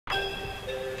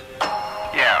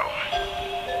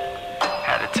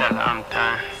tell her I'm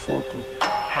done.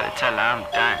 Had to tell her I'm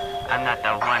done. I'm not the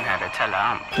one, had to tell her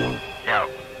I'm done. Yo,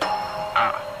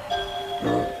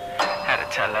 had to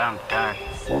tell her I'm done.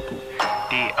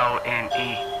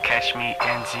 D-O-N-E, catch me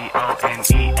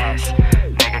N-Z-O-N-E-S.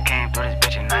 Nigga came through this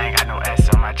bitch and I ain't got no S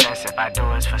on my chest. If I do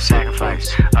it's for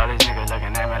sacrifice. All these niggas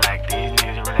looking at me like these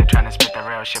niggas really trying to spit the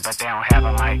real shit, but they don't have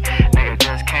a mic. Nigga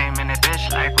just came in the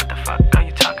bitch like, what the fuck are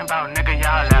you talking about? Nigga,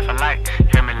 y'all laugh alike.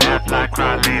 Hear me laugh like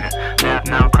cry later. Laugh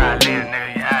now, cry later,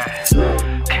 nigga, yeah.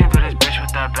 Came through this bitch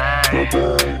with a bag.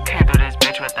 Came through this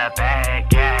bitch with a bag,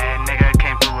 yeah. Nigga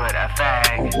came through with a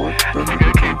fag.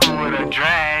 Nigga came through with a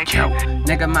drag. Yo,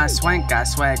 nigga, my swing got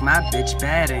swag. My bitch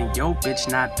bad and yo bitch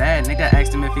not bad. Nigga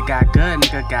asked him if he got good.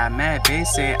 Nigga got mad. They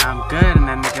said I'm good and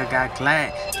that nigga got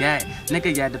glad. Yeah,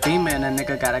 nigga, yeah, the beamer and a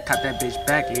nigga gotta cop that bitch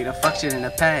back. Yeah, the fuck shit in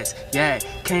the past. Yeah,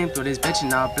 came through this bitch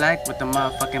in all black with the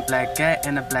motherfucking black gat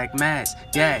and a black mask.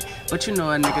 Yeah, but you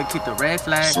know a nigga keep the red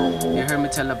flag. You heard me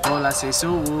tell a bull I say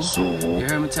suwoo. You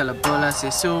heard me tell a bull I say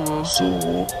suwoo.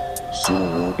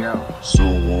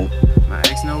 Yo, my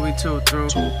ex know we too through.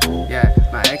 Yeah,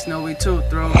 my ex know we too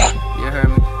through. You heard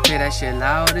me play that shit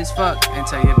loud as fuck and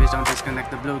tell your bitch don't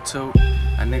disconnect the Bluetooth.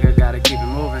 A nigga gotta keep it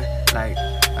moving, like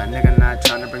a nigga not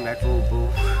trying to bring back food, boo.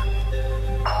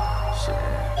 Shit.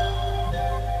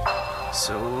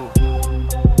 So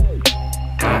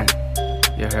done.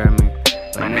 You heard me?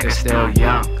 But nigga still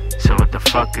young, so what the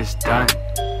fuck is done?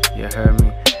 You heard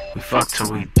me? We fuck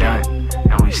till we done,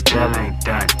 and we still ain't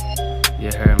done.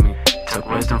 You heard me? Took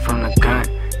wisdom from the gun,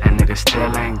 and nigga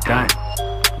still ain't done.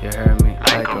 You heard me?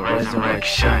 Like a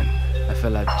resurrection. I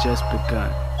feel I've just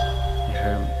begun. You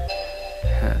heard me?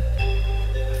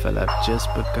 I feel I've just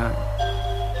begun.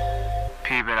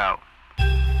 Peep it out.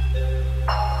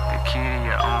 The key to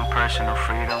your own personal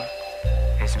freedom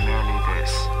is merely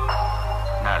this: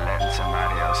 not letting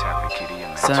somebody else have the key to your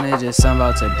mental. Son, it's just something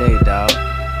about today, dawg.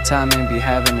 Time ain't be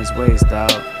having his ways,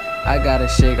 dawg. I gotta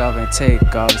shake off and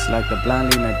take offs like the blind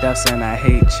leading the deaf, saying I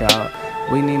hate y'all.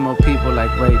 We need more people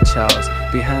like Ray Charles.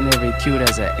 Behind every cue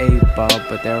there's an 8-ball,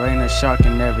 but there ain't a shark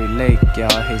in every lake,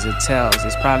 y'all. Here's a tells,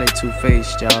 it's probably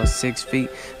two-faced, y'all. 6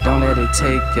 feet, don't let it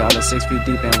take, y'all. It's 6 feet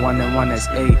deep and 1 and 1 that's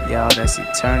 8, y'all. That's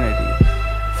eternity.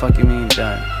 Fuck you mean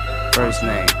done? First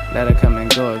name, let her come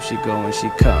and go if she go and she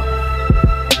come.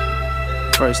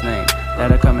 First name,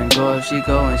 let her come and go if she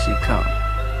go and she come.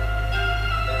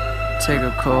 Take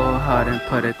a cold heart and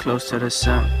put it close to the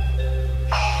sun.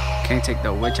 Can't take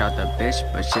the witch out the bitch,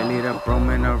 but she leave the broom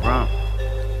in the rump.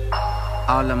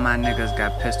 All of my niggas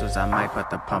got pistols, I might put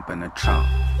the pump in the trunk.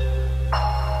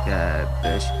 Yeah,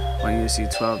 bitch, when you see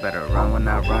 12, better run when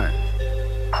I run.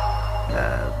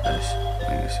 Yeah, bitch,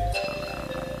 when you see 12, better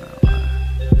run when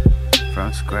I run.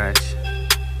 From scratch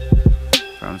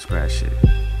shit.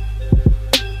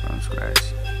 From scratch.